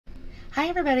Hi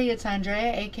everybody, it's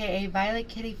Andrea, aka Violet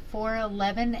Kitty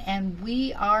 411, and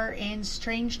we are in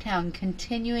Strangetown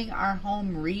continuing our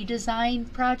home redesign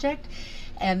project.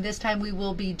 And this time we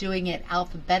will be doing it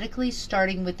alphabetically,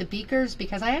 starting with the Beakers,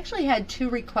 because I actually had 2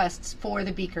 requests for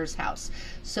the Beakers house.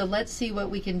 So let's see what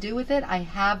we can do with it. I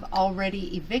have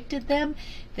already evicted them.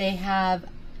 They have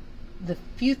the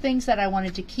few things that I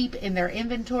wanted to keep in their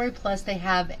inventory, plus they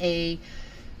have a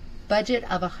budget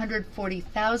of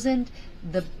 $140,000.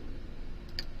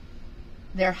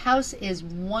 Their house is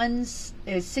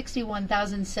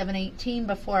 $61,718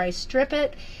 before I strip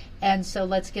it, and so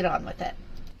let's get on with it.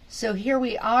 So here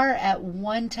we are at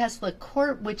 1 Tesla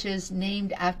Court, which is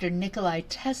named after Nikola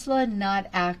Tesla, not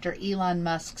after Elon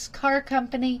Musk's car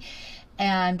company.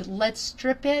 And let's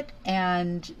strip it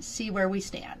and see where we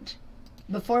stand.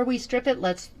 Before we strip it,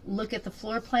 let's look at the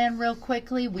floor plan real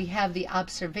quickly. We have the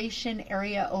observation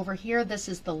area over here. This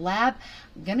is the lab.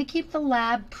 I'm going to keep the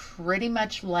lab pretty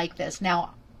much like this.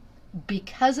 Now,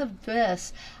 because of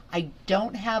this, I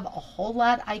don't have a whole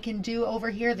lot I can do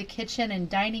over here. The kitchen and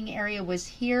dining area was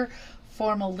here.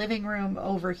 Formal living room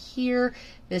over here.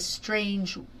 This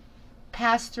strange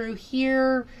pass-through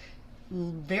here.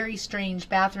 Very strange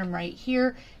bathroom right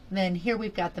here. And then here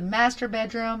we've got the master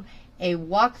bedroom, a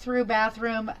walk-through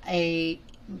bathroom, a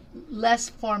less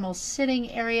formal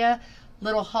sitting area,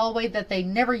 little hallway that they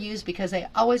never use because they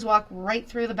always walk right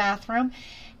through the bathroom.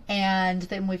 And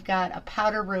then we've got a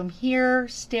powder room here,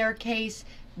 staircase,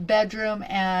 bedroom,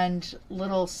 and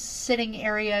little sitting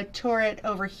area turret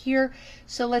over here.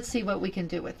 So let's see what we can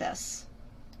do with this.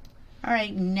 All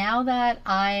right, now that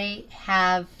I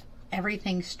have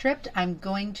everything stripped, I'm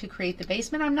going to create the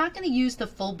basement. I'm not going to use the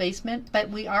full basement, but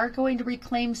we are going to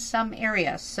reclaim some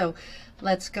area. So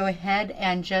let's go ahead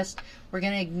and we're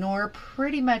going to ignore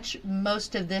pretty much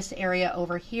most of this area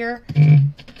over here,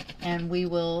 and we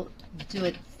will do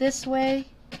it this way.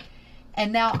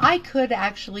 And now I could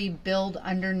actually build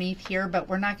underneath here, but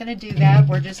we're not going to do that.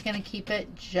 We're just going to keep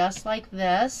it just like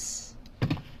this.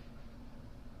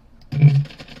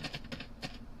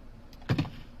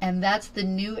 And that's the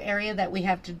new area that we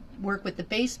have to work with the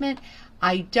basement.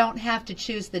 I don't have to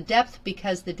choose the depth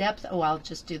because the depth, oh, I'll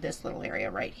just do this little area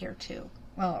right here too.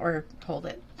 Well, or hold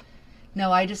it.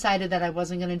 No, I decided that I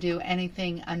wasn't going to do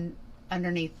anything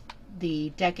underneath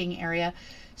the decking area.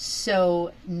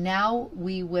 So now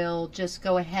we will just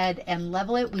go ahead and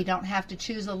level it. We don't have to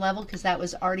choose a level because that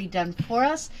was already done for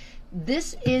us.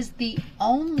 This is the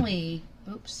only,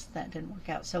 oops, that didn't work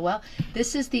out so well.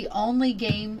 This is the only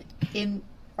game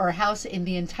or house in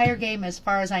the entire game, as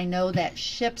far as I know, that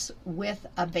ships with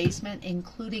a basement,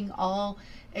 including all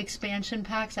expansion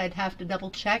packs. I'd have to double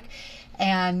check.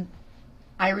 And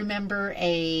I remember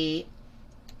a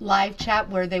live chat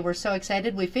where they were so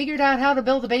excited, we figured out how to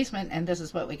build a basement, and this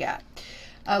is what we got.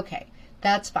 Okay,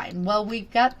 that's fine. Well,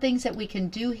 we've got things that we can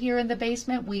do here in the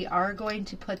basement. We are going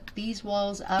to put these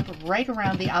walls up right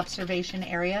around the observation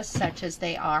area, such as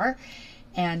they are.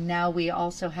 And now we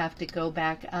also have to go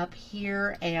back up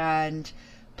here and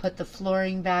put the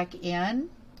flooring back in.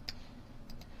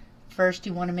 First,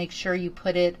 you want to make sure you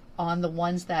put it on the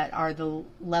ones that are the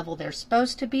level they're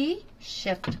supposed to be.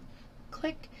 Shift,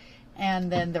 click, and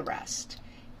then the rest.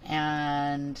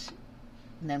 And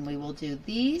then we will do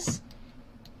these.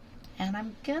 And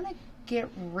I'm going to get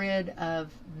rid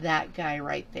of that guy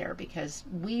right there because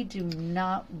we do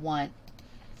not want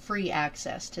free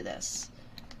access to this.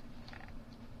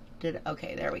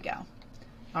 Okay, there we go.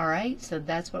 All right, so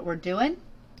that's what we're doing.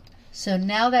 So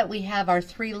now that we have our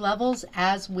 3 levels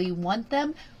as we want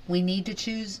them, we need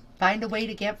to find a way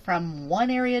to get from one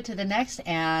area to the next,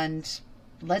 and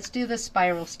let's do the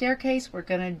spiral staircase. We're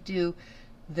going to do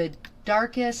the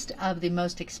darkest of the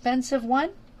most expensive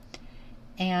one,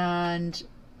 and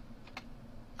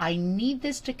I need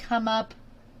this to come up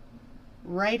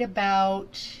right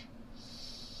about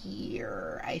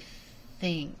here, I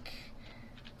think.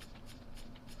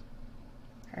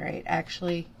 All right,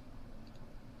 actually,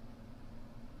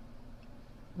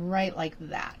 right like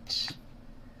that.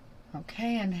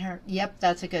 Okay, and here, yep,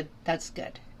 that's good.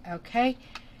 Okay,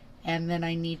 and then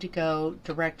I need to go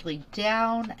directly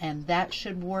down, and that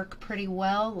should work pretty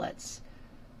well. Let's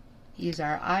use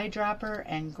our eyedropper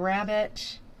and grab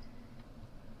it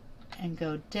and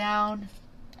go down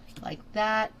like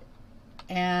that.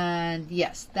 And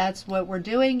yes, that's what we're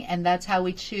doing, and that's how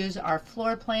we choose our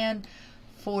floor plan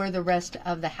for the rest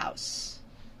of the house.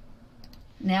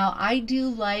 Now, I do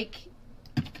like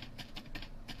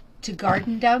to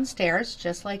garden downstairs,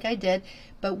 just like I did,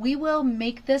 but we will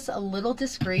make this a little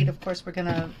discreet. Of course, we're going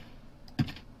to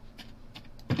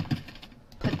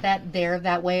put that there.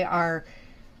 That way our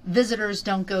visitors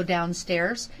don't go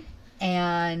downstairs.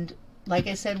 And like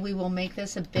I said, we will make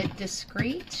this a bit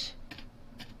discreet.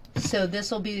 So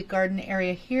this will be the garden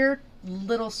area here,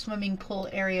 little swimming pool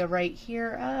area right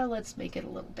here. Let's make it a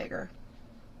little bigger.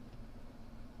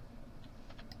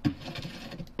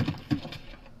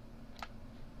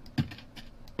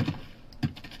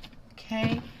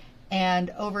 Okay, and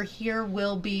over here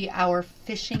will be our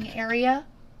fishing area,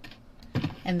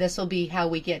 and this will be how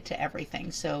we get to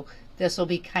everything. So this will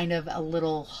be kind of a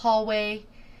little hallway,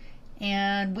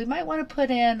 and we might want to put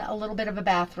in a little bit of a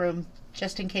bathroom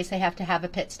just in case they have to have a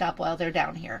pit stop while they're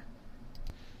down here.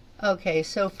 Okay,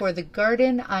 so for the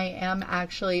garden, I am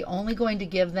actually only going to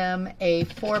give them a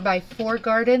 4x4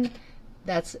 garden.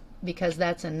 That's because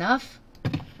that's enough.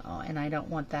 Oh, and I don't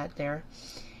want that there.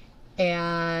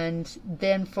 And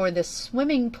then for the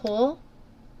swimming pool,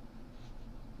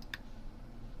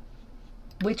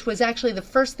 which was actually the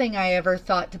first thing I ever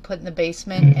thought to put in the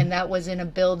basement, and that was in a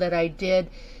build that I did.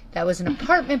 That was an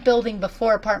apartment building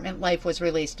before Apartment Life was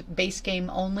released. Base game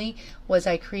only was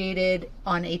I created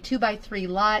on a 2x3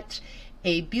 lot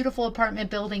a beautiful apartment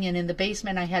building, and in the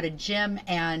basement I had a gym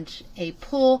and a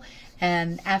pool,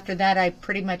 and after that I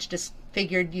pretty much just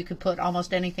figured you could put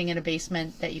almost anything in a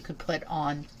basement that you could put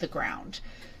on the ground.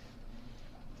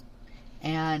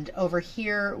 And over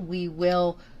here we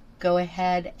will go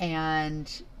ahead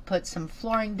and put some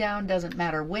flooring down, doesn't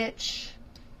matter which,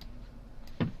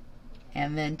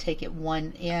 and then take it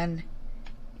one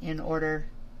in order,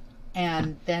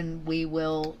 and then we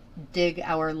will dig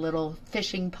our little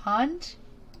fishing pond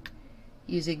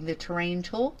using the terrain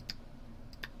tool,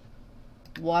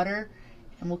 water,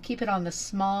 and we'll keep it on the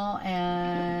small,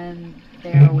 and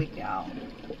there we go.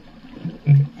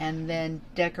 And then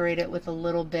decorate it with a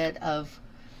little bit of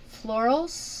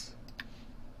florals.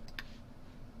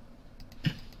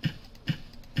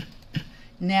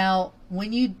 Now,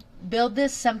 when you build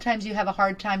this, sometimes you have a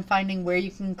hard time finding where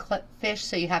you can fish,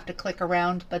 so you have to click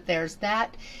around, but there's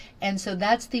that. And so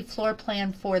that's the floor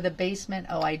plan for the basement.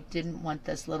 Oh, I didn't want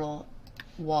this little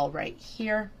wall right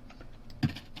here.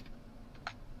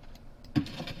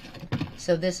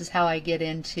 So this is how I get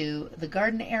into the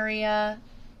garden area,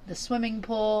 the swimming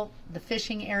pool, the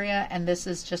fishing area, and this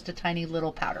is just a tiny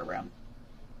little powder room.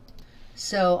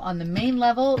 So on the main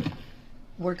level,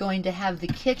 we're going to have the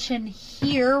kitchen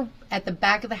here at the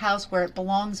back of the house where it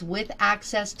belongs, with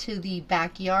access to the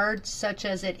backyard such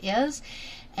as it is.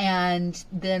 And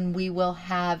then we will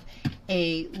have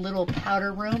a little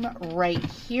powder room right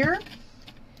here.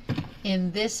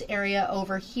 In this area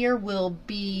over here will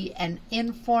be an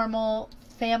informal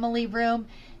family room,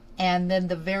 and then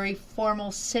the very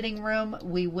formal sitting room.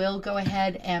 We will go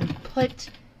ahead and put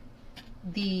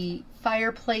the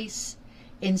fireplace,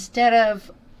 instead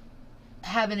of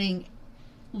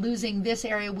losing this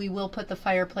area, we will put the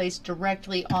fireplace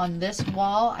directly on this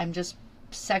wall. I'm just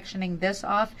sectioning this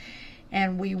off,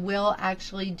 and we will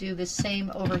actually do the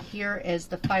same over here as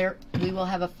we will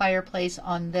have a fireplace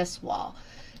on this wall,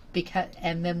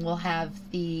 and then we'll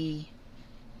have the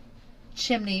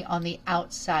chimney on the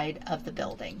outside of the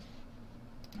building.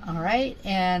 All right,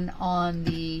 and on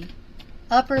the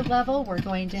upper level, we're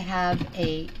going to have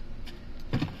a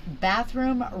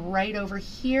bathroom right over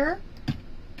here,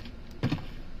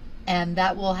 and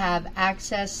that will have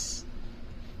access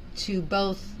to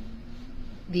both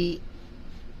the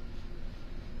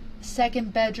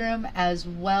second bedroom as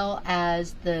well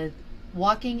as the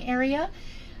walking area.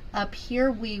 Up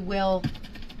here we will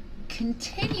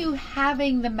continue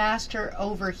having the master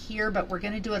over here, but we're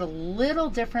going to do it a little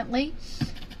differently.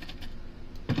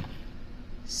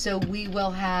 So we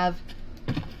will have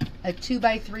a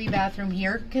 2x3 bathroom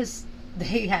here because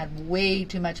they had way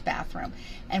too much bathroom,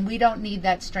 and we don't need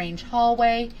that strange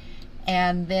hallway.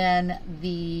 And then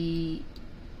the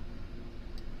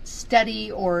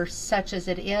study, or such as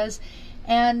it is,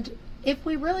 and if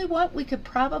we really want, we could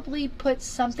probably put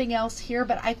something else here,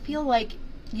 but I feel like,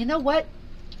 you know what,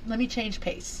 let me change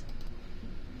pace.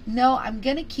 No, I'm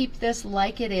gonna keep this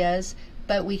like it is,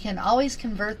 but we can always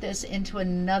convert this into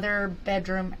another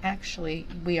bedroom. Actually,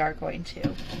 we are going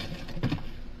to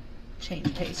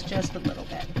change pace just a little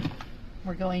bit.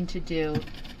 We're going to do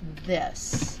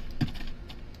this.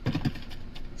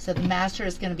 So the master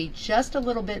is going to be just a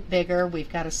little bit bigger.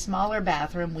 We've got a smaller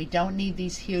bathroom. We don't need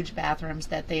these huge bathrooms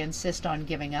that they insist on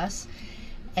giving us.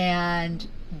 And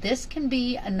this can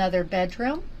be another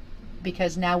bedroom,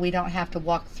 because now we don't have to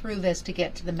walk through this to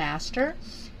get to the master.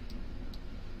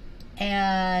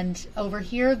 And over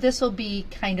here, this will be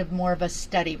kind of more of a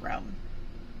study room.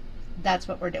 That's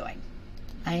what we're doing.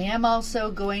 I am also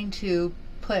going to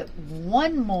put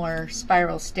one more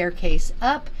spiral staircase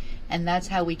up, and that's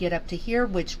how we get up to here,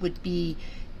 which would be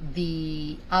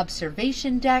the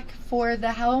observation deck for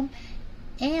the home.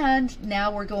 And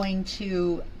now we're going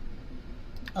to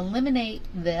eliminate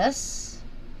this.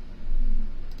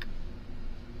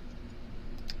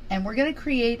 And we're going to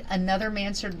create another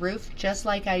mansard roof just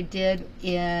like I did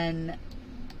in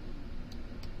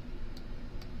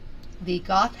the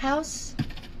Goth house.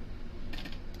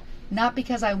 Not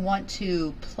because I want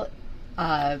to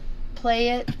play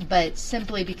it, but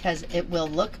simply because it will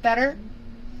look better.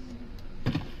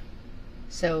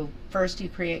 So first you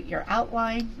create your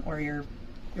outline or your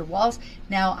walls.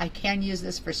 Now I can use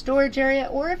this for storage area,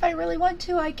 or if I really want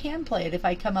to, I can play it if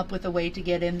I come up with a way to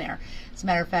get in there. As a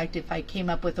matter of fact, if I came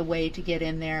up with a way to get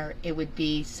in there, it would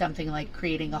be something like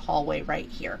creating a hallway right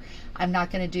here. I'm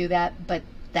not going to do that, but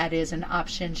that is an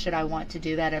option should I want to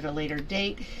do that at a later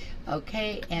date.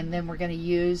 Okay, and then we're going to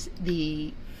use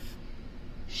the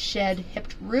shed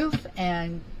hipped roof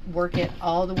and work it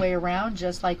all the way around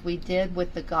just like we did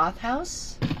with the Goth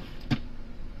house.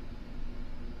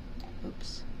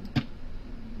 Oops.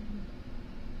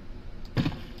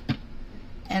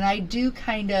 And I do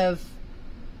kind of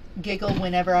giggle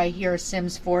whenever I hear a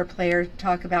Sims 4 player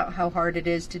talk about how hard it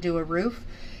is to do a roof.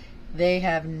 They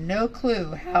have no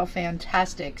clue how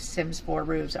fantastic Sims 4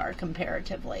 roofs are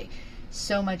comparatively.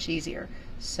 So much easier.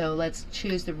 So let's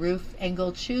choose the roof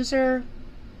angle chooser,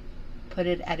 put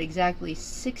it at exactly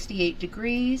 68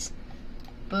 degrees.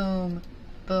 Boom,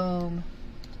 boom,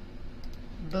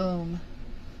 boom,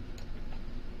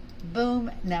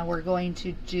 boom. Now we're going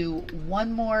to do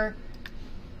one more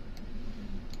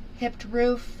hipped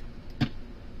roof,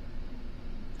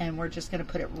 and we're just going to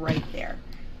put it right there.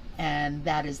 And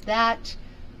that is that.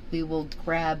 We will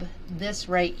grab this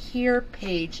right here,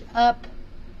 page up,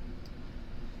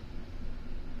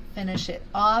 finish it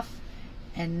off,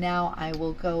 and now I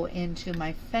will go into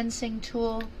my fencing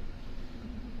tool,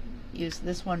 use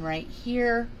this one right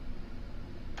here,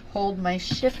 hold my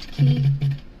shift key,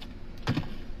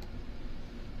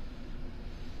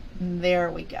 there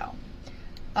we go.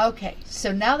 Okay,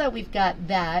 so now that we've got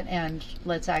that, and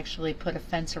let's actually put a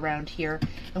fence around here,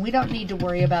 and we don't need to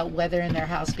worry about weather in their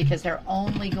house because they're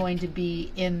only going to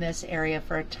be in this area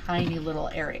for a tiny little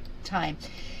time,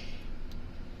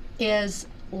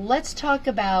 let's talk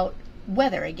about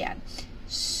weather again.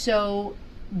 So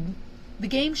the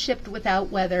game shipped without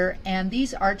weather, and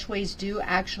these archways do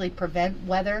actually prevent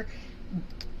weather,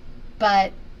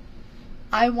 but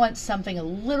I want something a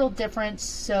little different,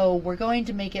 so we're going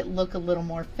to make it look a little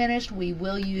more finished. We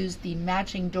will use the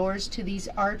matching doors to these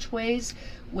archways,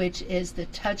 which is the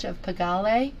touch of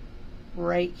Pagale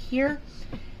right here.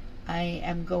 I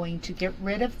am going to get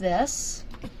rid of this,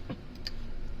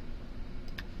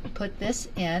 put this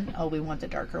in. Oh, we want the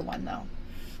darker one though.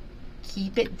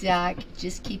 Keep it dark,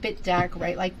 just keep it dark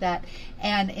right like that.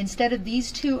 And instead of these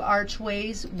two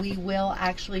archways, we will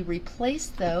actually replace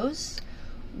those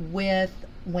with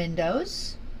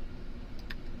windows.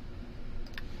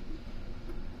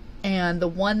 And the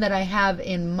one that I have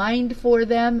in mind for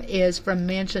them is from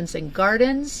Mansions and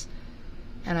Gardens,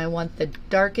 and I want the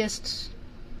darkest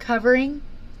covering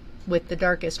with the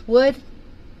darkest wood,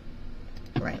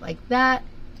 right like that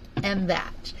and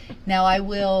that. Now I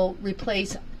will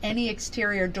replace any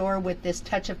exterior door with this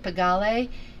touch of Pagale,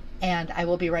 and I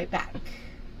will be right back.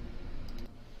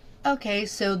 Okay,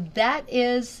 so that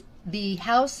is the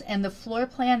house and the floor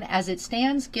plan as it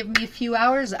stands. Give me a few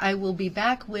hours, I will be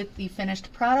back with the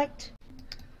finished product.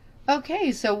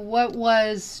 Okay, so what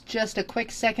was just a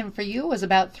quick second for you was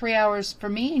about 3 hours for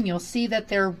me, and you'll see that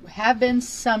there have been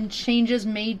some changes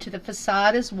made to the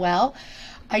facade as well.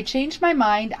 I changed my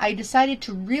mind. I decided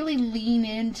to really lean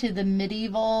into the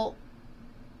medieval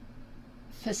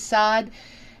facade,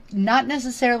 not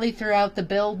necessarily throughout the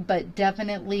build, but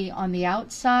definitely on the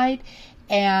outside.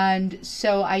 And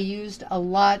so I used a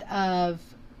lot of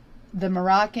the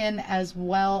Moroccan as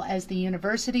well as the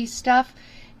university stuff.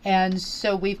 And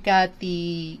so we've got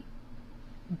the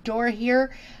door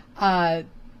here.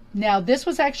 Now this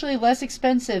was actually less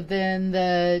expensive than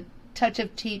the Touch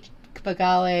of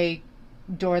Pagale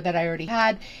door that I already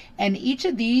had, and each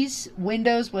of these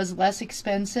windows was less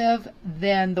expensive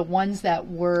than the ones that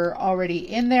were already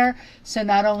in there. So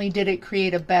not only did it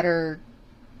create a better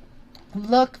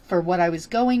look for what I was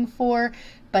going for,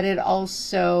 but it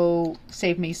also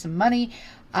saved me some money.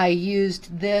 I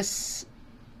used this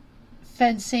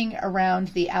fencing around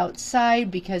the outside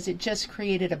because it just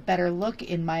created a better look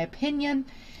in my opinion.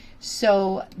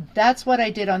 So that's what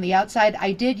I did on the outside.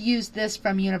 I did use this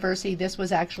from University. This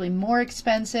was actually more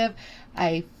expensive.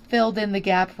 I filled in the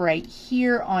gap right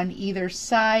here on either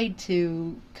side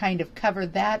to kind of cover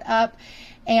that up.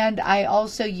 And I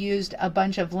also used a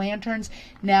bunch of lanterns.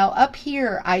 Now up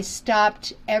here I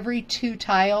stopped every 2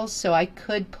 tiles, so I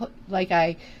could put, like,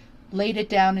 I laid it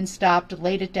down and stopped,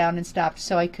 laid it down and stopped,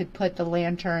 so I could put the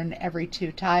lantern every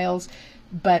 2 tiles.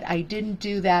 But I didn't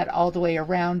do that all the way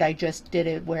around. I just did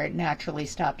it where it naturally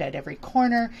stopped at every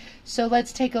corner. So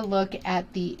let's take a look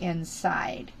at the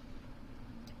inside.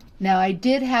 Now I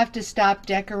did have to stop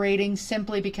decorating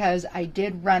simply because I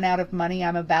did run out of money.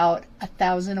 I'm about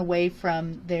 $1,000 away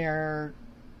from their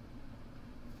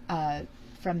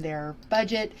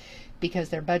budget, because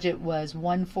their budget was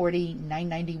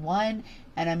 $140,991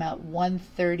 and I'm at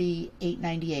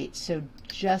 $138,898, so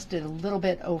just a little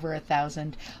bit over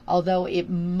 $1,000, although it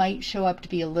might show up to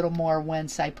be a little more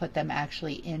once I put them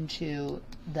actually into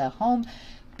the home.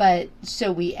 But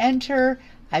so we enter.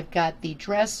 I've got the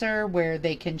dresser where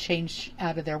they can change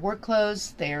out of their work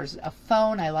clothes. There's a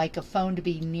phone. I like a phone to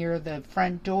be near the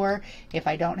front door if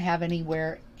I don't have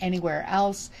anywhere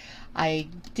else. I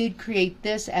did create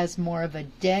this as more of a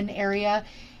den area.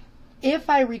 If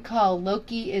I recall,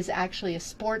 Loki is actually a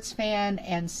sports fan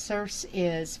and Circe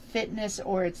is fitness,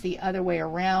 or it's the other way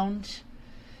around.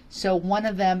 So one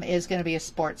of them is going to be a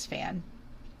sports fan.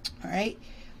 All right.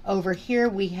 Over here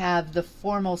we have the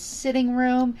formal sitting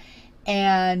room.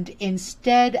 And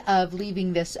instead of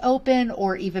leaving this open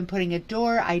or even putting a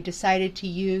door, I decided to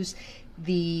use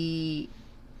the,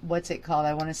 what's it called?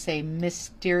 I want to say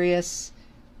mysterious,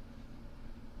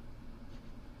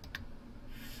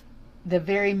 the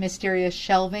very mysterious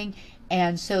shelving.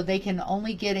 And so they can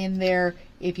only get in there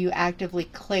if you actively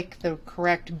click the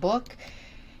correct book.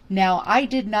 Now, I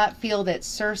did not feel that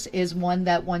Circe is one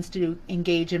that wants to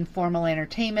engage in formal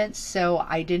entertainment, so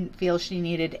I didn't feel she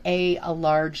needed A, a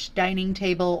large dining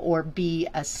table, or B,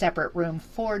 a separate room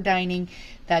for dining.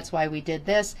 That's why we did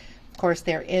this. Of course,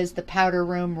 there is the powder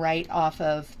room right off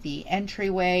of the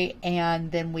entryway,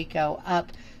 and then we go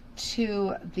up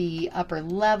to the upper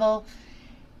level.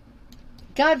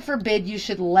 God forbid you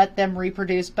should let them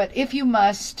reproduce, but if you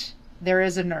must, there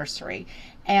is a nursery.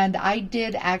 And I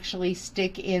did actually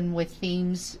stick in with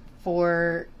themes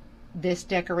for this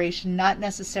decoration, not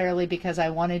necessarily because I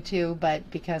wanted to,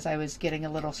 but because I was getting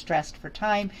a little stressed for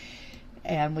time.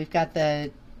 And we've got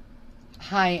the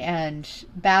high-end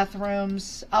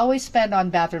bathrooms. Always spend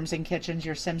on bathrooms and kitchens.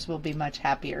 Your Sims will be much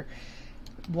happier.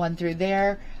 One through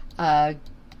there.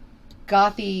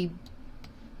 Gothy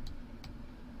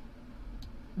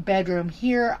bedroom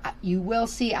here. You will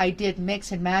see I did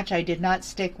mix and match. I did not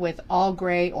stick with all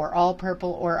gray or all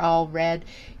purple or all red.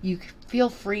 You feel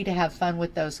free to have fun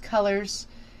with those colors.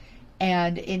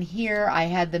 And in here I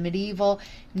had the medieval.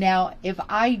 Now, if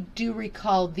I do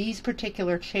recall, these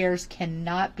particular chairs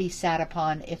cannot be sat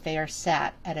upon if they are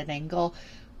sat at an angle,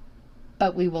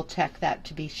 but we will check that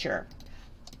to be sure.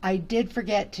 I did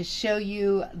forget to show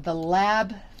you the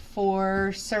lab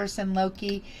for Circe and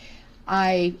Loki.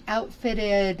 I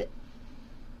outfitted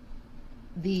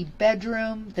the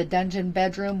bedroom, the dungeon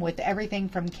bedroom, with everything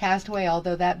from Castaway,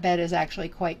 although that bed is actually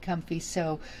quite comfy,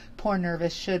 so poor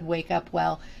Nervous should wake up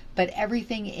well. But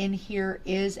everything in here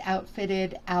is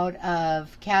outfitted out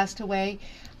of Castaway.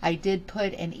 I did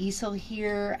put an easel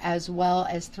here as well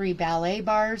as 3 ballet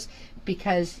bars,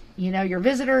 because, you know, your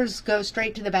visitors go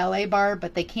straight to the ballet bar,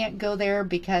 but they can't go there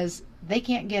because they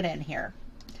can't get in here.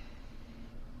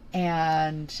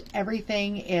 And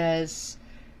everything is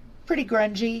pretty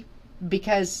grungy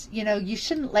because, you know, you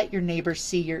shouldn't let your neighbors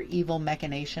see your evil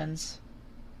machinations.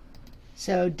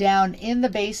 So down in the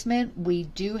basement, we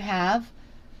do have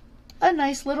a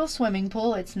nice little swimming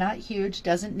pool. It's not huge,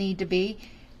 doesn't need to be.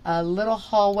 A little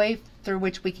hallway through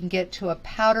which we can get to a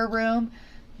powder room.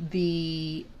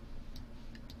 The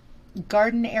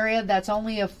garden area, that's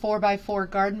only a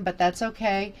 4x4 garden, but that's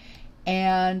okay.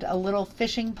 And a little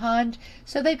fishing pond.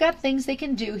 So they've got things they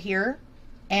can do here.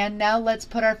 And now let's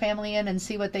put our family in and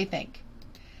see what they think.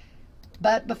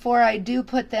 But before I do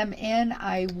put them in,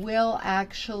 I will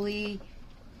actually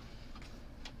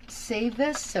save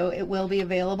this so it will be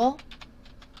available.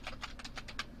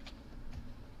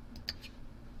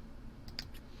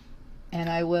 And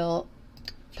I will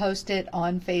post it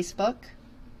on Facebook.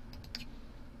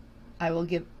 I will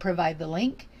provide the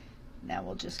link. Now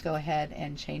we'll just go ahead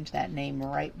and change that name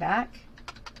right back.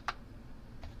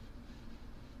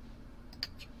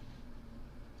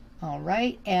 All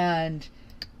right, and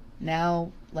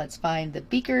now let's find the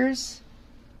beakers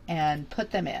and put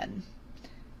them in.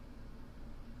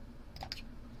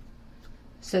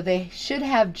 So they should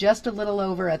have just a little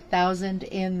over 1,000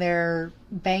 in their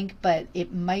bank, but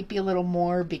it might be a little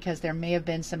more because there may have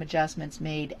been some adjustments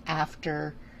made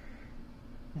after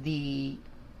the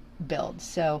build.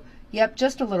 So yep,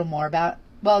 just a little more, about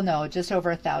well, no, just over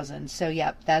 1,000. So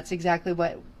yep, that's exactly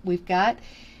what we've got.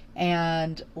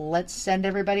 And let's send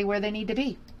everybody where they need to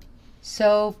be.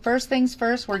 So first things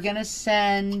first, we're going to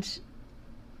send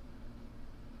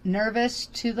Nervous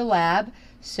to the lab.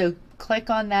 So click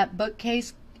on that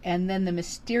bookcase and then the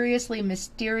Mysteriously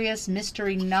Mysterious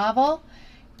Mystery Novel,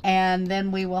 and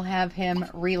then we will have him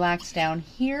relax down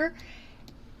here.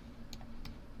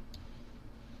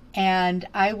 And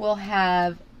I will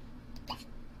have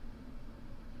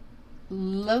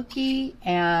Loki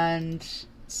and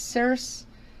Circe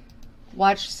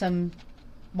watch some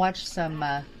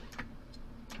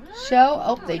show.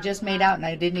 Oh, they just made out and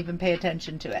I didn't even pay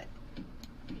attention to it.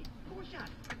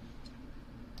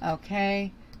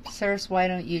 Okay, Circe, why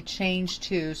don't you change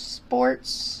to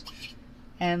sports,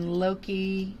 and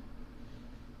Loki,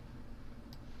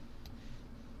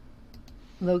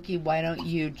 why don't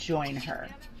you join her?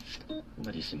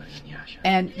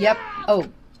 And yep, oh,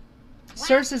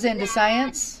 Circe is into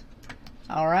science.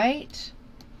 All right,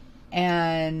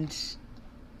 and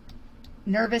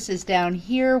Nervous is down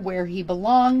here where he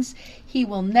belongs. He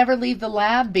will never leave the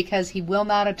lab because he will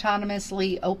not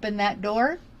autonomously open that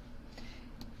door.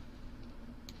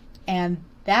 And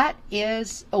that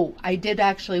is, oh, I did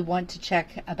actually want to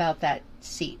check about that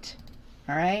seat.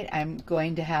 All right, I'm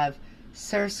going to have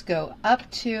Circe go up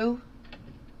to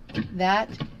that.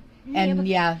 And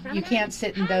yeah, you can't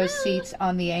sit in those seats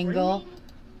on the angle,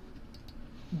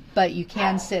 but you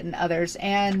can sit in others.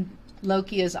 And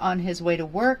Loki is on his way to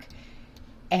work.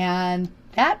 And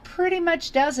that pretty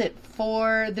much does it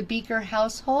for the Beaker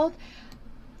household.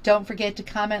 Don't forget to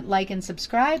comment, like, and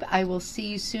subscribe. I will see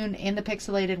you soon in the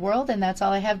pixelated world, and that's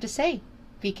all I have to say.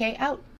 VK out.